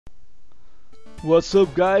What's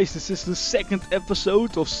up guys, this is the second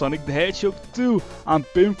episode of Sonic the Hedgehog 2. I'm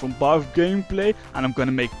Pim from Barf Gameplay and I'm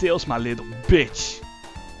gonna make Tails my little bitch.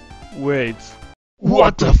 Wait.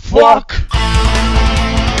 What the fuck?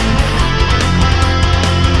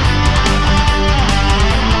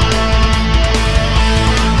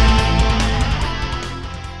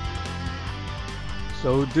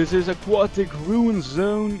 So this is Aquatic Ruin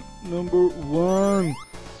Zone number 1.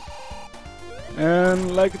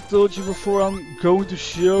 And like I told you before, I'm going to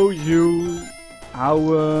show you how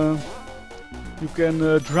you can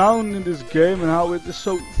drown in this game and how it is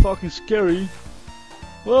so fucking scary.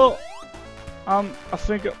 Well, I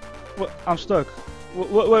think I'm stuck.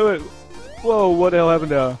 Wait. Whoa, what the hell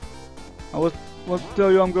happened there? I want to tell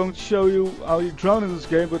you I'm going to show you how you drown in this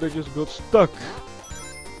game, but I just got stuck.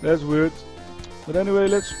 That's weird. But anyway,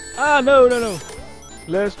 let's... no.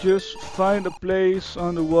 Let's just find a place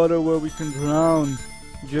underwater where we can drown.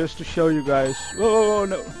 Just to show you guys. Whoa,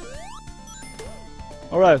 no.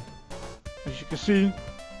 Alright. As you can see,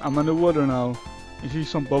 I'm underwater now. You see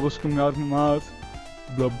some bubbles coming out of my mouth.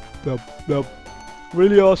 Blub, blub, blub.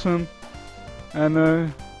 Really awesome.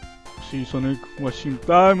 And see Sonic watching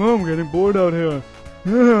time. Oh, I'm getting bored out here.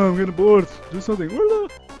 Yeah, I'm getting bored. Do something.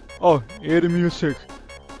 Oh, hear the music.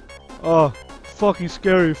 Oh. Fucking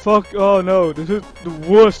scary. Fuck. Oh no, this is the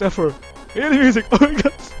worst ever. Hear the music. Oh my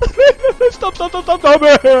god. Stop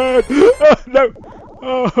it. No.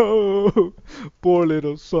 Oh, poor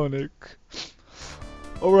little Sonic.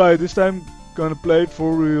 Alright, this time gonna play it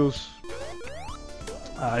for reals.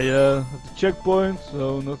 I have the checkpoint,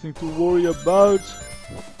 so nothing to worry about.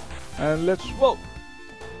 And let's... Whoa.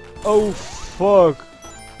 Oh fuck.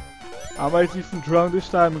 I might even drown this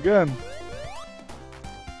time again.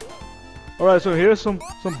 Alright, so here's some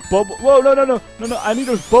bubble. Whoa, no, I need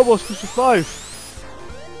those bubbles to survive.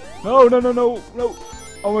 No.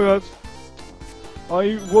 Oh my god.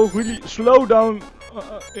 I will really slow down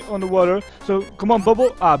on the water. So come on,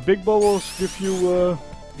 bubble. Big bubbles give you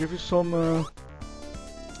some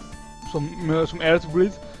air to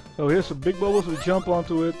breathe. So here's some big bubbles. We jump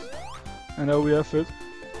onto it, and now we have it.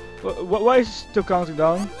 Why is it still counting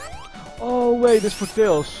down? Oh wait, it's for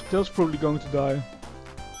Tails. Tails probably going to die.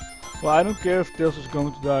 Well, I don't care if Tails is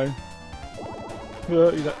going to die.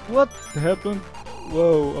 What happened?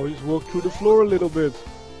 Whoa, I just walked through the floor a little bit.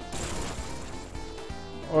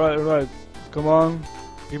 Alright. Come on.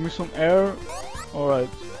 Give me some air. Alright.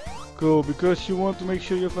 Cool, because you want to make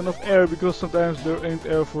sure you have enough air, because sometimes there ain't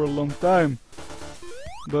air for a long time.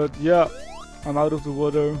 But yeah, I'm out of the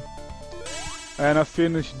water. And I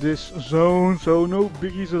finished this zone, so no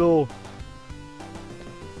biggies at all.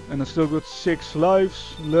 And I still got 6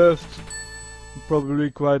 lives left.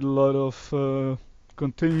 Probably quite a lot of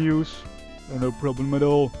continues. No problem at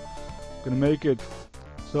all. Gonna make it.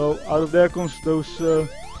 So out of there comes those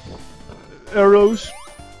arrows.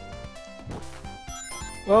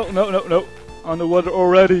 Oh no. Underwater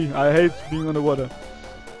already. I hate being underwater.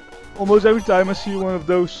 Almost every time I see one of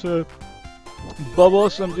those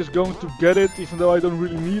bubbles, I'm just going to get it, even though I don't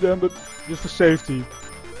really need them, but just for safety.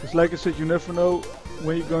 It's like I said, you never know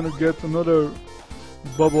when you're gonna get another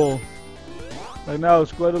bubble. Like now,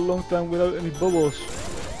 it's quite a long time without any bubbles.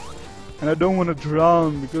 And I don't want to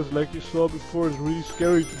drown, because like you saw before, it's really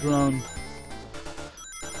scary to drown.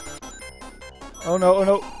 Oh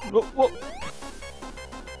no.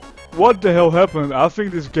 What the hell happened? I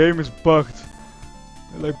think this game is bugged.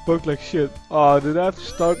 Like bugged like shit. Did I have to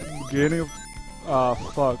start at the beginning of...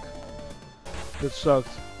 fuck. That sucked.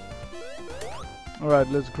 Alright,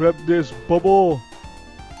 let's grab this bubble.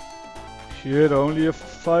 Shit, I only have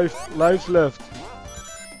 5 lives left.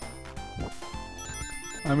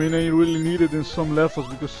 I mean, you really need it in some levels,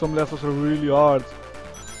 because some levels are really hard.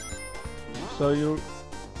 So you're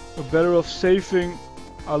better off saving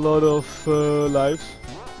a lot of lives,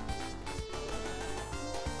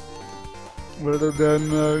 rather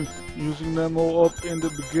than using them all up in the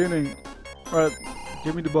beginning. Alright,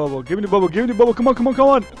 give me the bubble, come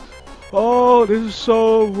on! Oh, this is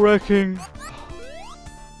so wrecking.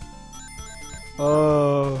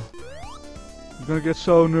 You're gonna get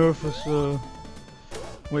so nervous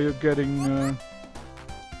when you're getting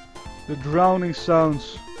the drowning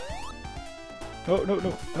sounds.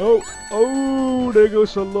 No. Oh, there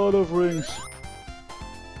goes a lot of rings.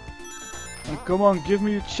 And come on, give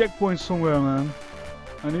me a checkpoint somewhere, man.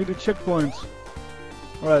 I need a checkpoint.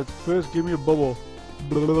 Alright, first give me a bubble.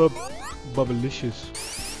 Bubblicious.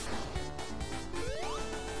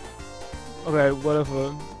 Okay,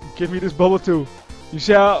 whatever. Give me this bubble too. You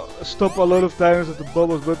see, I stop a lot of times at the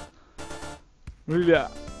bubbles, but really, I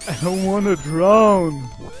don't want to drown.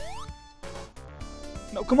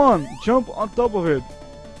 No, No, come on, jump on top of it.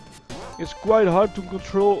 It's quite hard to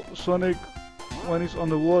control Sonic when he's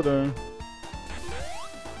underwater.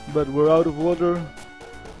 But we're out of water.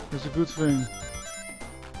 It's a good thing.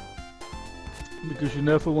 Because you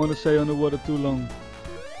never want to stay underwater too long.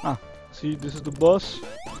 Ah, see, this is the boss.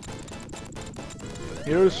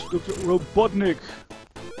 Here's Dr. Robotnik.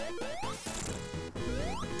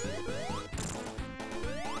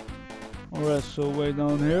 Alright, so way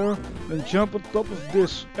down here. Then jump on top of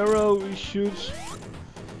this arrow he shoots.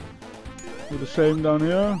 Do the same down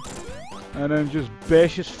here. And then just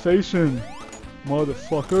bash his face in.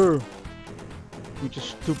 Motherfucker. With your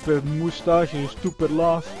stupid moustache and your stupid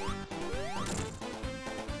laugh.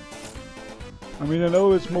 I mean, I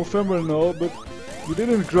know it's November and all, but you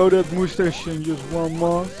didn't grow that moustache in just 1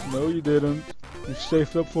 month. No, you didn't. You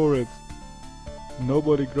saved up for it.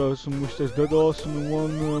 Nobody grows a moustache that awesome in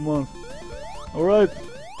 1 month. Alright,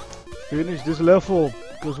 finish this level,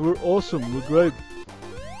 because we're awesome, we're great.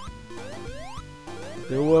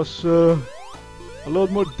 It was a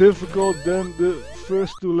lot more difficult than the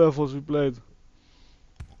first 2 levels we played.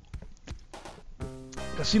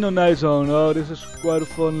 Casino Night Zone, oh, this is quite a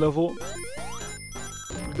fun level.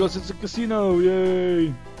 Because it's a casino,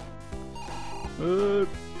 yay! The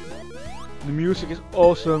music is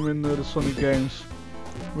awesome in the Sonic games,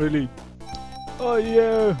 really. Oh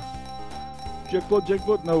yeah! Jackpot,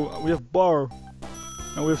 jackpot! No, we have bar.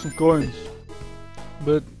 And we have some coins.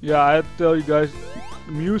 But yeah, I have to tell you guys,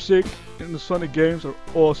 the music in the Sonic games are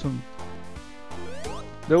awesome.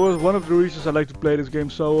 That was one of the reasons I like to play this game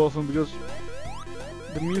so often, because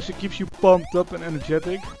the music keeps you pumped up and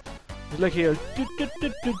energetic. It's like here.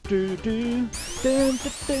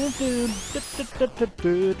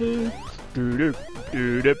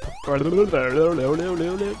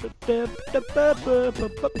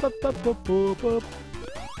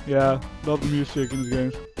 Yeah, love the music in these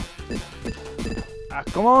games. Ah,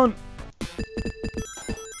 come on!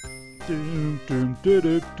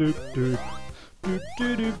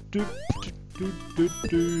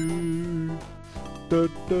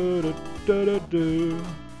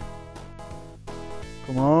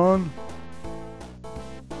 Come on!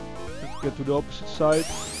 Let's get to the opposite side.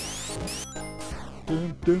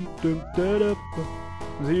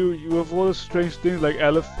 See, you have all the strange things like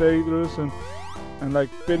elevators and like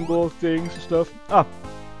pinball things and stuff. Ah!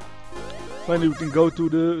 Finally we can go to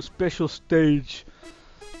the special stage.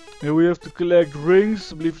 Here we have to collect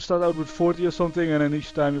rings. I believe we start out with 40 or something, and then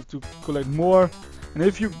each time you have to collect more. And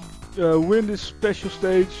if you win this special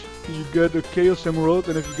stage, you get a Chaos Emerald,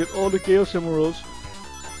 and if you get all the Chaos Emeralds,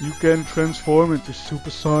 you can transform into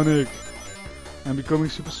Super Sonic. And becoming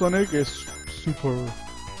Super Sonic is super.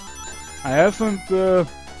 I haven't got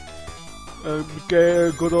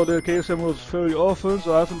all the Chaos Emeralds very often,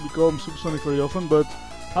 so I haven't become Super Sonic very often, but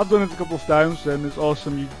I've done it a couple of times and it's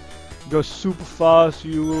awesome. You go super fast,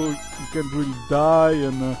 you can't really die,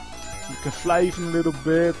 and you can fly even a little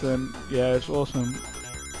bit, and yeah, it's awesome.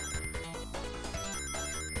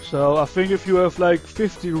 So I think if you have like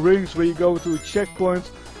 50 rings where you go to a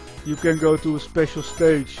checkpoint, you can go to a special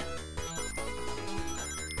stage.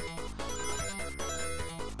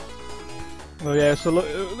 Oh yeah, so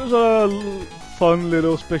there's a fun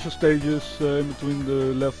little special stages in between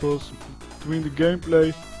the levels, between the gameplay.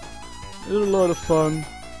 It's a lot of fun.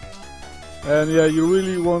 And yeah, you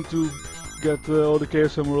really want to get all the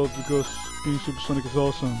Chaos Emeralds, because being Super Sonic is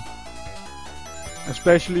awesome.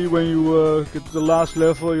 Especially when you get to the last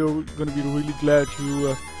level, you're gonna be really glad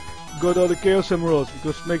you got all the Chaos Emeralds,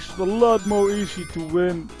 because it makes it a lot more easy to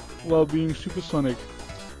win while being Super Sonic.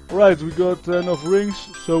 Right, we got enough rings,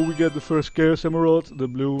 so we get the first Chaos Emerald, the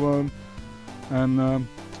blue one. And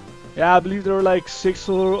yeah, I believe there are like 6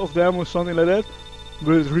 of them or something like that,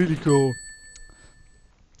 but it's really cool.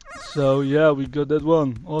 So yeah, we got that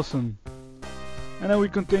one, awesome. And then we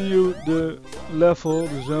continue the level,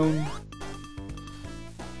 the zone.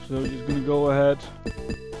 So just gonna go ahead.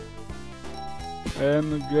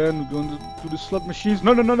 And again, we're going to the slot machines.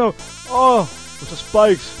 No, no, no, no! Oh! With the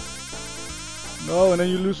spikes! No, and then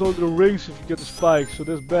you lose all the rings if you get the spikes, so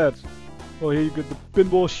that's bad. Oh, here you get the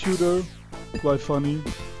pinball shooter. Quite funny.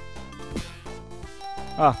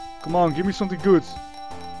 Ah, come on, give me something good.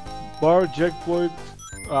 Bar, jackpot.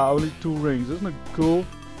 Ah, only 2 rings. Isn't it cool?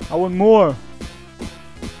 I want more.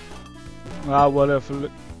 Ah, whatever.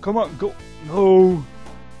 Come on, go. No.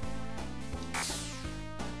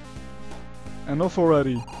 Enough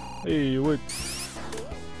already. Hey, wait.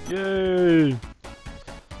 Yay.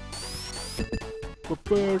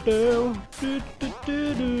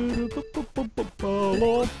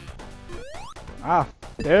 Ah,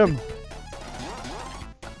 damn.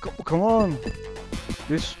 Come on.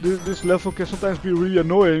 This level can sometimes be really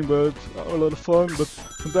annoying, but a lot of fun. But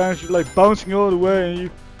sometimes you're like bouncing all the way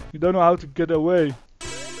and you don't know how to get away.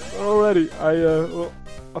 Already,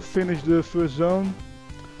 I finished the first zone,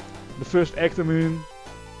 the first act. I mean,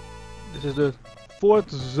 this is the fourth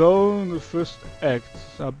zone, the first act,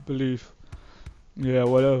 I believe. Yeah,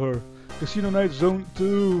 whatever. Casino Night Zone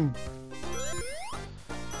 2.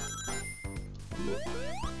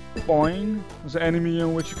 Boing. There's an enemy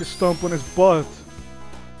in which you can stomp on his butt.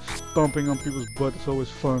 Stomping on people's butt is always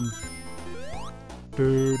fun.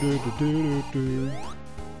 Do, do, do, do, do, do.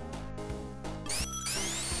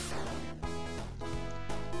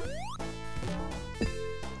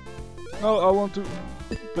 No, I want to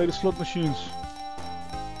play the slot machines.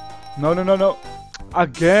 No, no, no, no.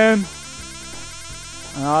 Again.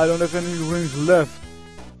 I don't have any rings left.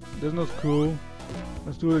 That's not cool.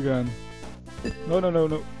 Let's do it again. No, no, no,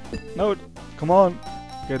 no. No, come on.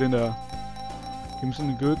 Get in there. Give me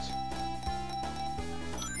something good.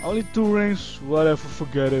 Only 2 rings. Whatever,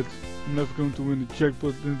 forget it. I'm never going to win the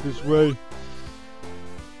jackpot in this way.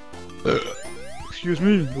 Excuse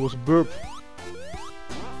me, there was a burp.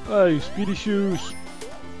 Hey, Speedy Shoes.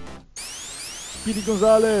 Speedy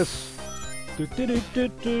Gonzales. You hear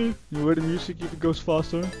the music if it goes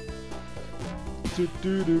faster?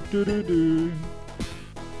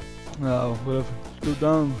 Now, whatever. Let's go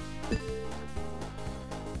down.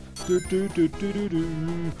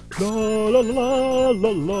 La la la la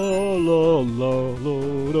la la la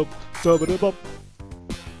la.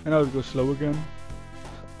 And now it goes slow again.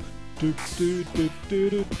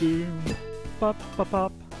 Pop pop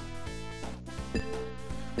pop.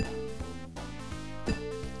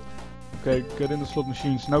 Okay, get in the slot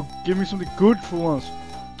machines. Now give me something good for once.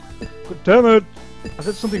 God damn it! I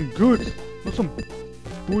said something good, not some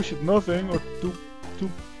bullshit nothing or two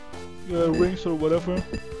rings or whatever.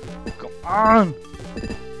 Come on!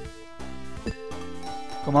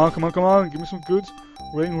 Come on, come on, come on! Give me some good.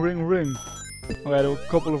 Ring, ring, ring. Okay, there were a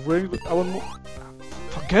couple of rings, but I want more.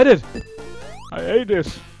 Forget it! I hate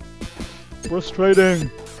this.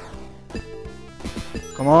 Frustrating.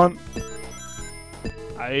 Come on.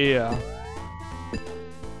 Yeah.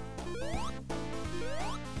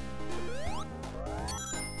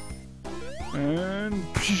 And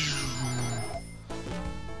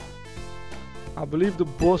I believe the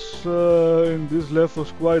boss in this level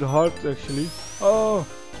is quite hard actually. Oh,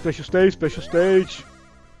 special stage, special stage.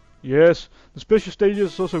 Yes, the special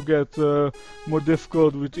stages also get more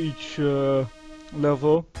difficult with each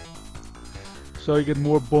level. So you get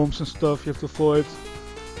more bombs and stuff you have to avoid.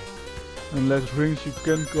 And less rings you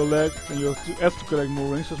can collect, and you have to collect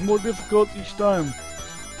more rings. So it's more difficult each time,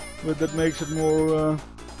 but that makes it more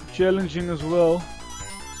challenging as well.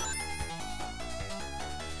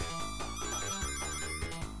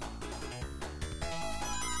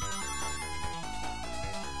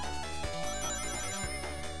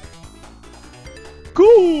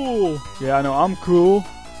 Cool! Yeah, I know, I'm cool.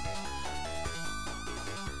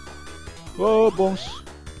 Whoa, bombs.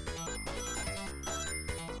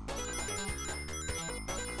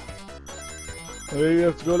 You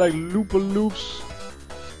have to go like loop-a-loops.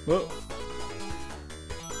 Whoa.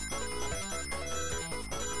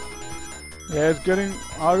 Yeah, it's getting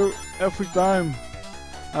harder every time.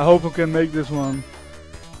 I hope I can make this one.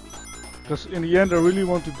 Because in the end I really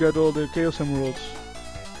want to get all the Chaos Emeralds.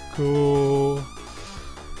 Cool.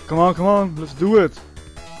 Come on, let's do it.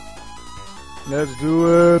 Let's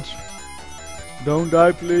do it. Don't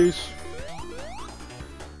die, please.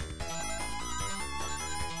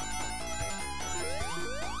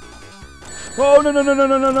 Oh no no no no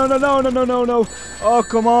no no no no no no no no! Oh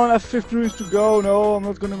come on! I have 15 rings to go. No, I'm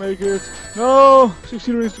not gonna make it. No,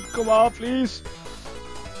 16 rings to come on, please.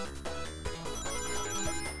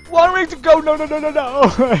 1 ring to go. No no no no no!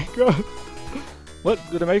 Oh my god! What?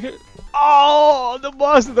 Did I make it? Oh, the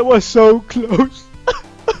boss! That was so close.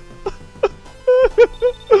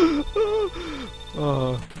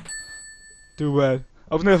 Oh, too bad.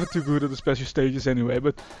 I was never too good at the special stages anyway,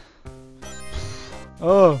 but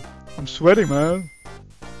oh. I'm sweating, man.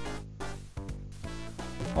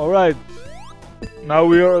 Alright. Now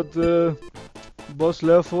we are at the boss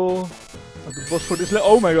level. At the boss for this level.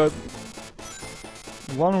 Oh my god.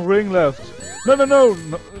 1 ring left. No, no, no.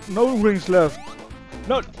 No rings left.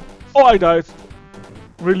 No. Oh, I died.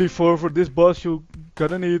 Really, for this boss you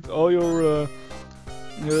gotta need all your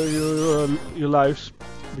lives.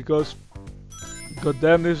 Because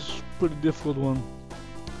goddamn, this is a pretty difficult one.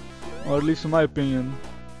 Or at least in my opinion.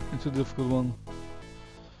 It's a difficult one.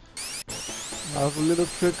 I have a little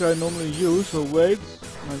trick I normally use, so wait.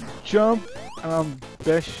 I jump and I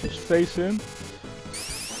bash his face in.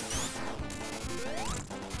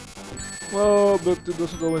 Well, but it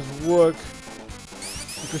doesn't always work.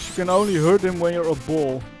 Because you can only hurt him when you're a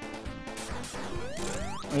ball.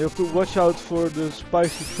 And you have to watch out for the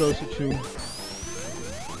spikes he throws at you.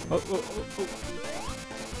 Oh, oh, oh, oh.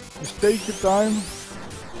 Just take your time.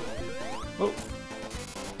 Oh.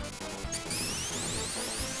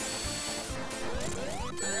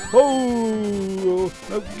 Oh!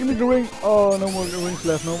 No, give me the ring! Oh, no more rings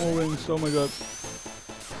left, no more rings, oh my god.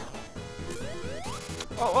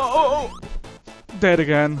 Oh, oh, oh, oh! Dead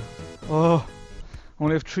again. Oh, I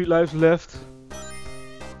only have 3 lives left.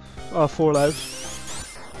 4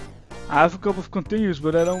 lives. I have a couple of continues,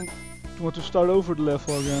 but I don't want to start over the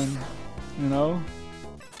level again. You know?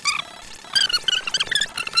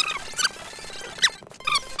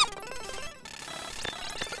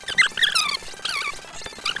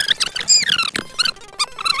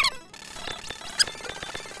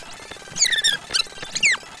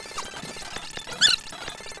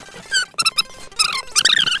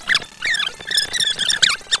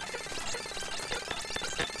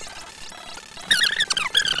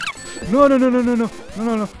 No, no, no, no, no, no, no,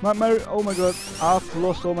 no, no, my, oh my god, I've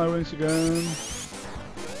lost all my rings again.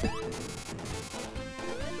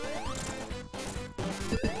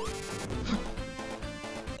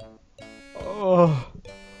 Oh.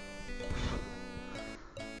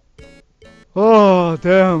 Oh,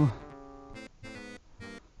 damn.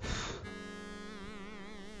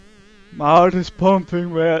 My heart is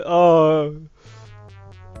pumping, man. Oh.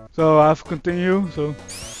 So I have to continue, so I'm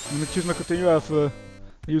gonna choose my continue. I have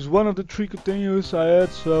use one of the 3 continues I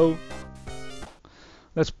had, so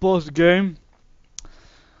let's pause the game.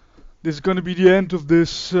 This is gonna be the end of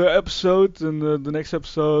this episode, and the next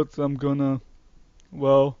episode I'm gonna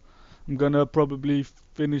probably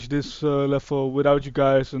finish this level without you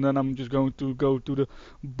guys, and then I'm just going to go to the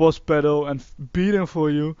boss battle and beat him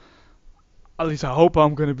for you. At least I hope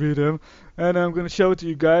I'm gonna beat him, and I'm gonna show it to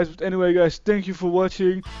you guys. But anyway, guys, thank you for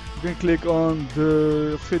watching. You can click on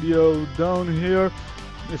the video down here.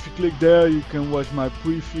 If you click there, you can watch my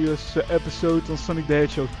previous episode on Sonic the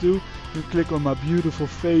Hedgehog 2. You can click on my beautiful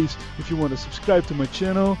face if you want to subscribe to my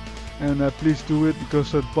channel. And please do it,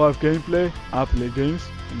 because at part of gameplay, I play games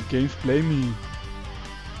and games play me.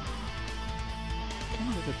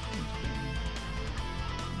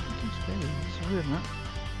 It's weird, man.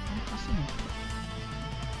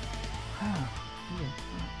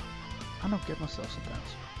 I don't get myself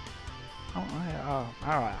sometimes.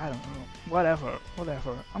 Alright, I don't know. Whatever.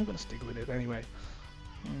 I'm gonna stick with it anyway.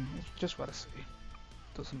 It's just what I say.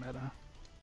 Doesn't matter.